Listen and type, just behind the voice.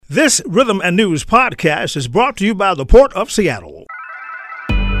This Rhythm and News podcast is brought to you by the Port of Seattle.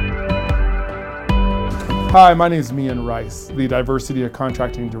 Hi, my name is Mian Rice, the Diversity and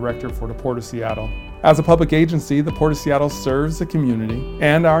Contracting Director for the Port of Seattle. As a public agency, the Port of Seattle serves the community,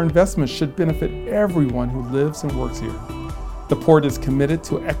 and our investments should benefit everyone who lives and works here. The Port is committed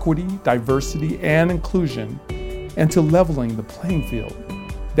to equity, diversity, and inclusion, and to leveling the playing field.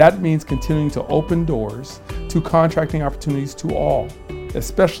 That means continuing to open doors to contracting opportunities to all,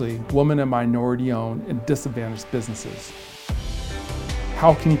 especially women and minority-owned and disadvantaged businesses.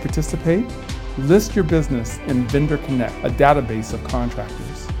 How can you participate? List your business in Vendor Connect, a database of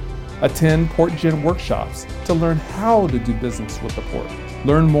contractors. Attend PortGen workshops to learn how to do business with the Port.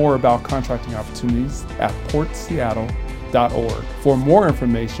 Learn more about contracting opportunities at portseattle.org. For more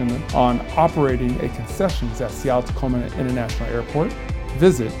information on operating a concessions at Seattle-Tacoma International Airport,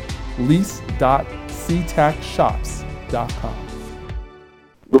 visit lease.ctacshops.com.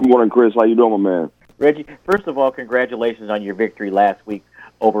 Good morning, Chris. How you doing, my man? Reggie, first of all, congratulations on your victory last week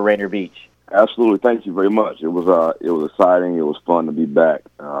over Rainier Beach. Absolutely. Thank you very much. It was exciting. It was fun to be back.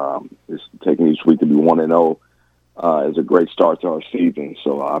 It's taking each week to be 1-0 is a great start to our season,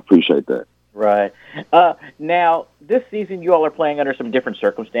 so I appreciate that. Right. Now, this season you all are playing under some different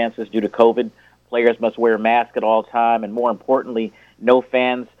circumstances due to COVID. Players must wear a mask at all time, and more importantly, no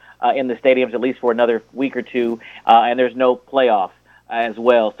fans in the stadiums at least for another week or two, and there's no playoffs as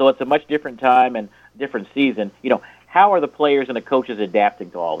well. So it's a much different time and different season. How are the players and the coaches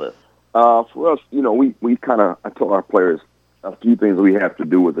adapting to all this? For us, I tell our players a few things we have to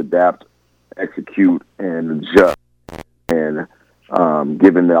do is adapt, execute, and adjust. And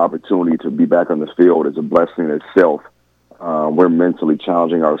given the opportunity to be back on the field is a blessing in itself. We're mentally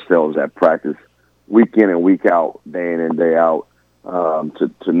challenging ourselves at practice week in and week out, day in and day out, to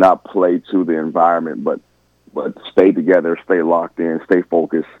not play to the environment, but stay together, stay locked in, stay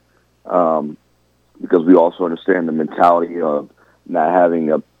focused, because we also understand the mentality of not having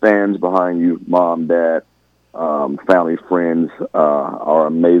fans behind you, mom, dad, family, friends, our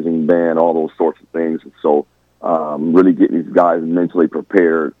amazing band, all those sorts of things. And so really getting these guys mentally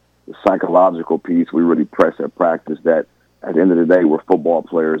prepared, the psychological piece, we really press at practice that at the end of the day, we're football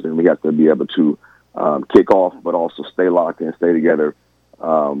players, and we have to be able to kick off, but also stay locked in, stay together,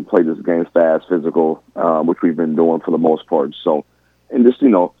 play this game fast, physical, which we've been doing for the most part. So, and just,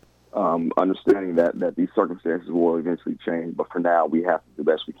 understanding that these circumstances will eventually change, but for now, we have to do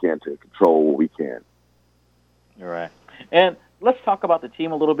the best we can to control what we can. All right. And let's talk about the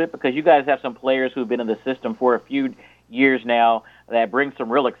team a little bit, because you guys have some players who've been in the system for a few years now that bring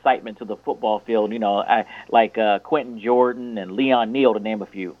some real excitement to the football field, like Quentin Jordan and Leon Neal, to name a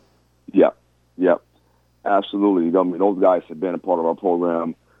few. Yep, absolutely. Those guys have been a part of our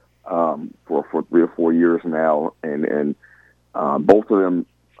program for 3 or 4 years now, and both of them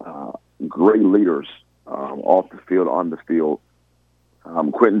great leaders off the field, on the field.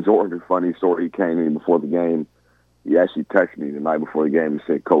 Quentin Jordan, a funny story, he came in before the game. He actually texted me the night before the game and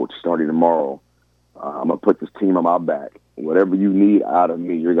said, "Coach, starting tomorrow, I'm going to put this team on my back. Whatever you need out of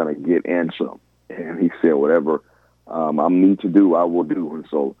me, you're going to get and some." And he said, "Whatever I need to do, I will do. And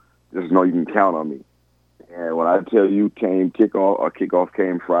so just know you can count on me." And when I tell you kickoff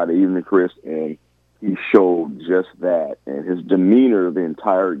came Friday evening, Chris, and he showed just that. And his demeanor the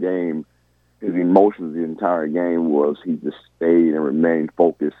entire game, his emotions the entire game was he just stayed and remained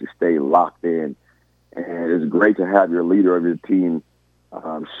focused. He stayed locked in. And it's great to have your leader of your team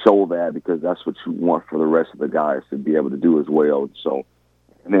show that, because that's what you want for the rest of the guys to be able to do as well. So,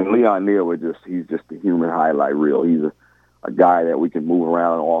 and then Leon Neal, he's just a human highlight reel. He's a guy that we can move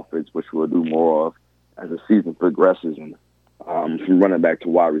around on offense, which we'll do more of as the season progresses. And from running back to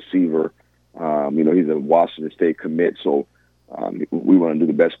wide receiver, he's a Washington State commit, so we want to do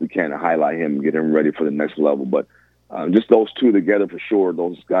the best we can to highlight him and get him ready for the next level. But just those two together for sure.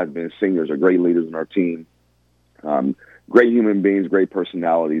 Those guys being seniors are great leaders in our team. Great human beings, great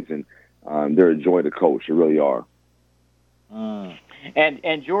personalities, and they're a joy to coach. They really are.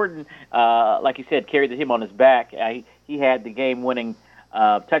 And Jordan, like you said, carried him on his back. He had the game-winning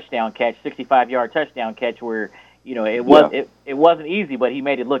touchdown catch, 65-yard touchdown catch, where it wasn't easy, but he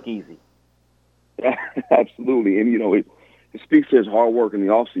made it look easy. Yeah, absolutely, and it speaks to his hard work in the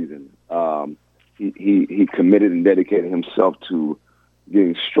off season. He committed and dedicated himself to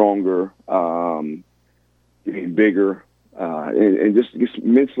getting stronger, getting bigger, and just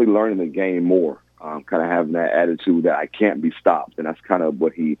mentally learning the game more. Kind of having that attitude that I can't be stopped, and that's kind of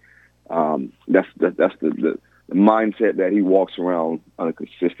what he. That's the mindset that he walks around on a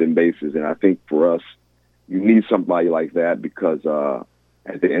consistent basis. And I think for us, you need somebody like that, because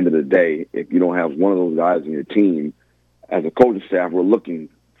at the end of the day, if you don't have one of those guys in your team, as a coaching staff, we're looking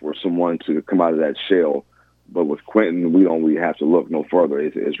for someone to come out of that shell. But with Quentin, we don't really have to look no further.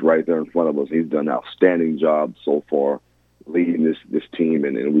 It's right there in front of us. He's done an outstanding job so far leading this team,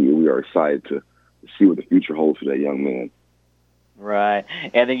 and we are excited to see what the future holds for that young man. Right.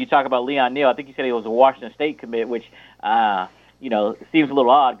 And then you talk about Leon Neal. I think you said he was a Washington State commit, which, seems a little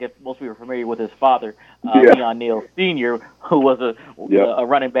odd. I guess most people are familiar with his father, Leon Neal Sr., who was a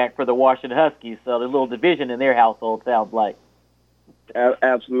running back for the Washington Huskies. So there's a little division in their household, sounds like.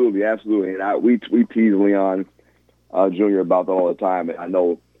 Absolutely. And we tease Leon Jr. about that all the time. And I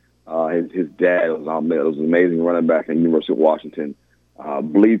know his dad was an amazing running back at the University of Washington.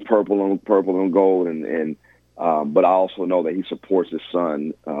 Bleeds purple and gold, but I also know that he supports his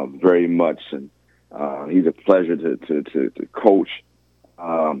son very much, and he's a pleasure to coach.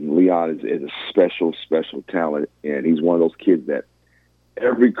 Leon is a special talent, and he's one of those kids that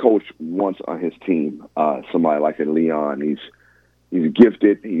every coach wants on his team. Somebody like Leon, he's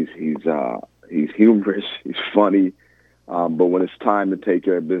gifted, he's humorous, he's funny, but when it's time to take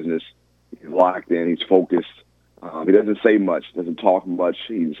care of business, he's locked in, he's focused. He doesn't say much, doesn't talk much.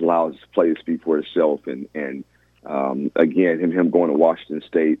 He just allows his play to speak for itself. And again, him going to Washington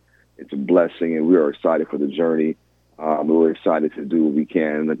State, it's a blessing, and we are excited for the journey. We're excited to do what we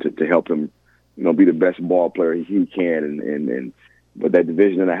can to help him, be the best ball player he can. But that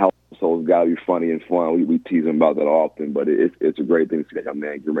division in the household's got to be funny and fun. We tease him about that often, but it's a great thing to see that young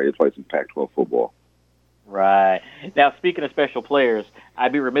man get ready to play some Pac-12 football. Right. Now, speaking of special players,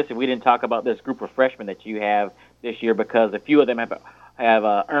 I'd be remiss if we didn't talk about this group of freshmen that you have this year, because a few of them have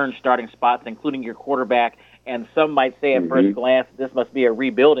earned starting spots, including your quarterback, and some might say at first glance this must be a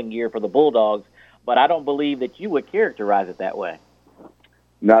rebuilding year for the Bulldogs, but I don't believe that you would characterize it that way.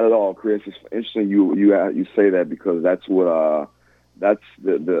 Not at all, Chris. It's interesting you say that, because that's what that's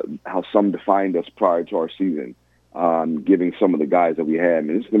the how some defined us prior to our season. Giving some of the guys that we had. I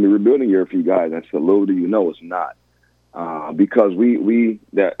mean, it's going to be a rebuilding year for you guys. That's a little do you know it's not, because we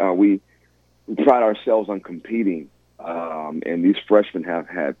pride ourselves on competing, and these freshmen have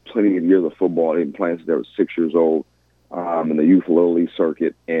had plenty of years of football. They've been playing since they were 6 years old in the youth little league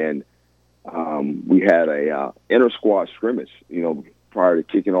circuit, and we had a inter squad scrimmage, prior to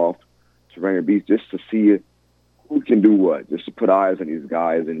kicking off to Rainier Beach, just to see who can do what, just to put eyes on these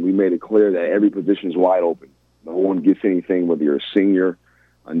guys, and we made it clear that every position is wide open. No one gets anything, whether you're a senior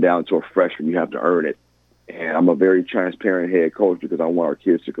and down to a freshman. You have to earn it. And I'm a very transparent head coach because I want our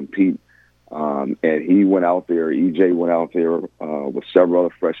kids to compete. And he went out there, EJ went out there with several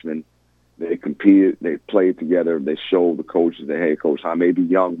other freshmen. They competed. They played together. They showed the coaches that, hey, Coach, I may be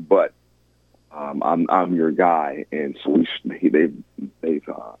young, but I'm your guy. And so they've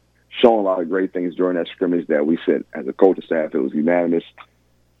shown a lot of great things during that scrimmage that we said as a coaching staff, it was unanimous.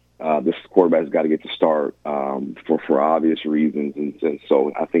 This quarterback's got to get to start for obvious reasons, and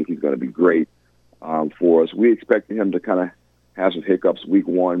so I think he's going to be great for us. We expected him to kind of have some hiccups week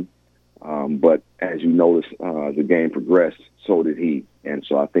one, but as you noticed, the game progressed, so did he, and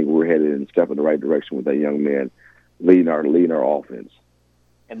so I think we're headed in step in the right direction with that young man leading our offense.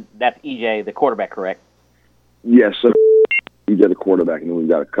 And that's EJ, the quarterback, correct? Yes, sir. EJ, the quarterback, and then we've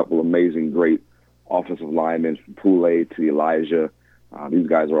got a couple amazing, great offensive linemen from Poulet to Elijah. These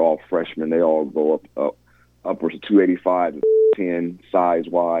guys are all freshmen. They all go up upwards of 285 to 10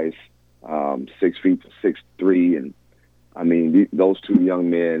 size-wise, 6 feet to 6'3". And, I mean, those two young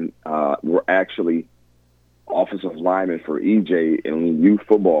men were actually offensive linemen for EJ in youth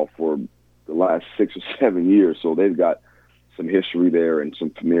football for the last 6 or 7 years. So they've got some history there and some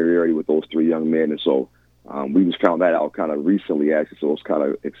familiarity with those three young men. And so we just found that out kind of recently, actually. So it's kind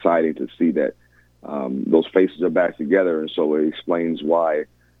of exciting to see that those faces are back together, and so it explains why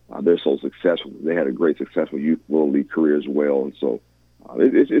they're so successful. They had a great, successful youth Little League career as well, and so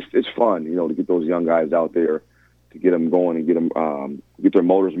it's fun, to get those young guys out there, to get them going and get their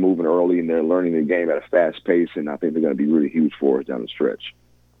motors moving early, and they're learning the game at a fast pace, and I think they're going to be really huge for us down the stretch.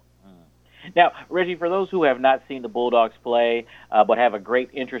 Now, Reggie, for those who have not seen the Bulldogs play but have a great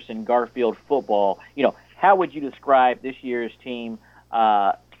interest in Garfield football, how would you describe this year's team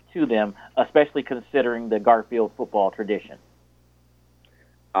to them, especially considering the Garfield football tradition?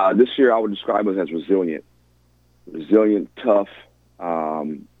 This year I would describe us as resilient, tough.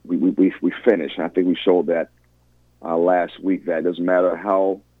 We finished, and I think we showed that last week, that it doesn't matter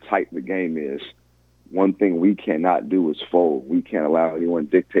how tight the game is. One thing we cannot do is fold. We can't allow anyone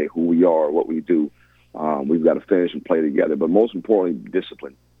to dictate who we are or what we do. We've got to finish and play together, but most importantly,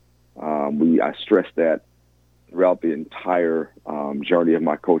 discipline. I stress that throughout the entire journey of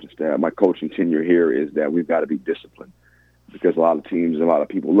my coaching staff. My coaching tenure here is that we've got to be disciplined, because a lot of teams, a lot of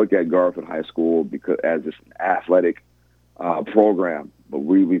people look at Garfield High School as this athletic program, but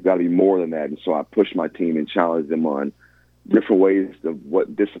we've got to be more than that. And so I pushed my team and challenged them on different ways of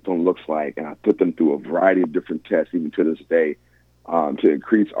what discipline looks like, and I put them through a variety of different tests, even to this day, to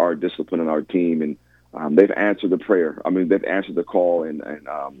increase our discipline in our team. And they've answered the prayer. I mean, they've answered the call, and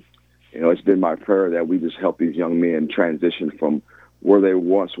it's been my prayer that we just help these young men transition from where they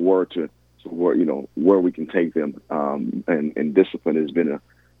once were to where we can take them. And discipline has been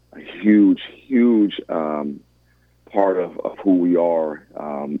a huge part of who we are,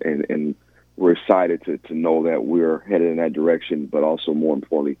 and we're excited to know that we're headed in that direction, but also more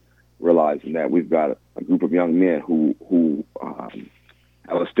importantly, realizing that we've got a group of young men who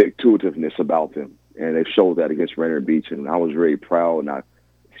have a stick-to-itiveness about them, and they showed that against Rainier Beach, and I was very proud, and I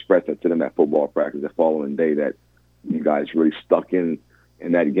expressed that to them at football practice the following day, that you guys really stuck in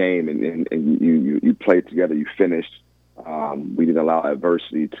that game, and you played together, you finished. We didn't allow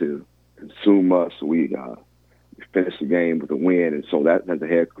adversity to consume us. We finished the game with a win, and so that's the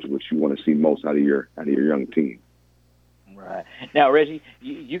head coach, what you want to see most out of your young team. Right. Now, Reggie,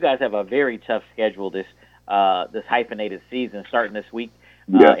 you guys have a very tough schedule this hyphenated season, starting this week,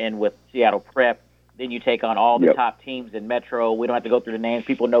 and with Seattle Prep. Then you take on all the top teams in Metro. We don't have to go through the names.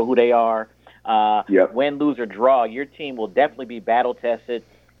 People know who they are. Win, lose, or draw, your team will definitely be battle-tested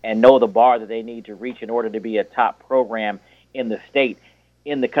and know the bar that they need to reach in order to be a top program in the state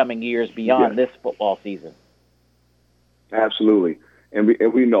in the coming years beyond this football season. Absolutely. And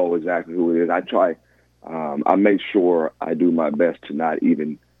we know exactly who it is. I try, I make sure I do my best to not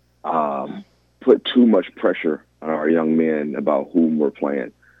even put too much pressure on our young men about whom we're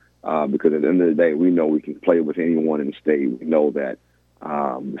playing. Because at the end of the day, we know we can play with anyone in the state. We know that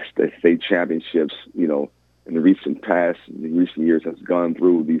the state championships, in the recent years has gone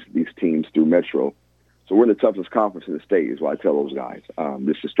through these teams through Metro. So we're in the toughest conference in the state, is what I tell those guys.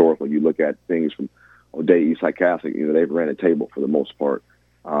 This historically, you look at things from O'Dea, Eastside Catholic, they've ran a table for the most part.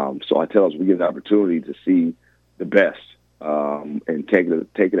 So I tell us we get the opportunity to see the best and take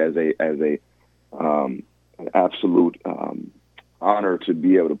it as an absolute honor to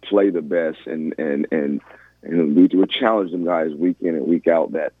be able to play the best, and we challenge them guys week in and week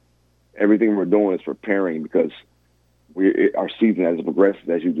out that everything we're doing is preparing, because our season as it progresses,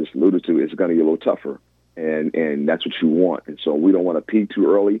 as you just alluded to, is going to get a little tougher, and that's what you want. And so we don't want to peak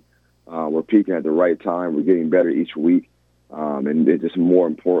too early. We're peaking at the right time. We're getting better each week, and just more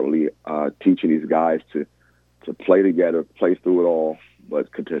importantly, teaching these guys to play together, play through it all, but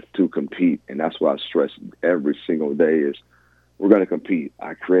to compete. And that's what I stress every single day is we're going to compete.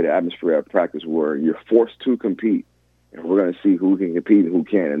 I create an atmosphere at practice where you're forced to compete, and we're going to see who can compete and who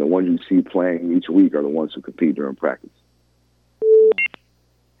can't. And the ones you see playing each week are the ones who compete during practice.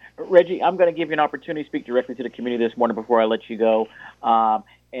 Reggie, I'm going to give you an opportunity to speak directly to the community this morning before I let you go.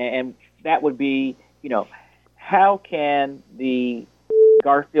 And that would be, how can the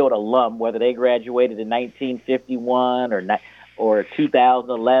Garfield alum, whether they graduated in 1951 or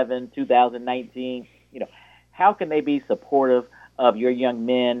 2011, 2019, how can they be supportive of your young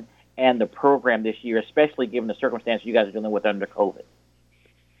men and the program this year, especially given the circumstances you guys are dealing with under COVID?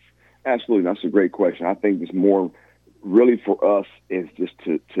 Absolutely. That's a great question. I think it's more really for us is just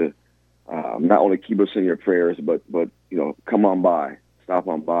to not only keep us in your prayers, but come on by, stop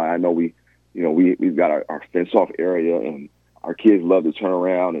on by. I know we've got our fence-off area, and our kids love to turn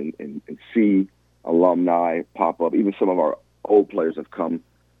around and see alumni pop up. Even some of our old players have come,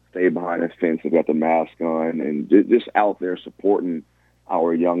 stay behind the fence, they've got the mask on, and just out there supporting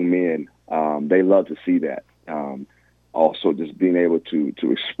our young men. They love to see that. Also, just being able to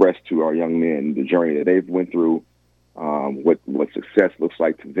express to our young men the journey that they've went through, what success looks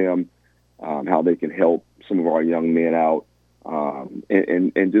like to them, how they can help some of our young men out,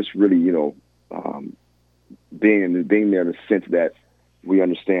 and just really, being there in the sense that we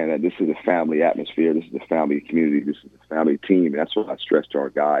understand that this is a family atmosphere, this is a family community, this is a family team, and that's what I stress to our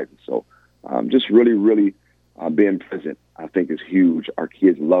guys. And so just really, really being present, I think, is huge. Our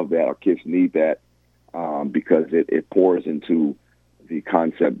kids love that. Our kids need that because it pours into the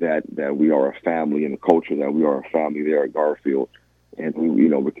concept that we are a family, and the culture that we are a family there at Garfield. And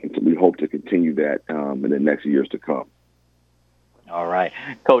we hope to continue that in the next years to come. All right.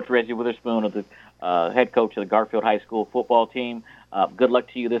 Coach Reggie Witherspoon, of the head coach of the Garfield High School football team. Good luck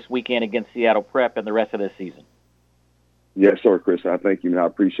to you this weekend against Seattle Prep and the rest of this season. Yes, sir, Chris. I thank you, man. I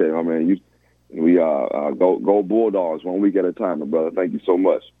appreciate it, my man. We go Bulldogs, 1 week at a time, my brother. Thank you so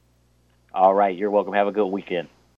much. All right. You're welcome. Have a good weekend.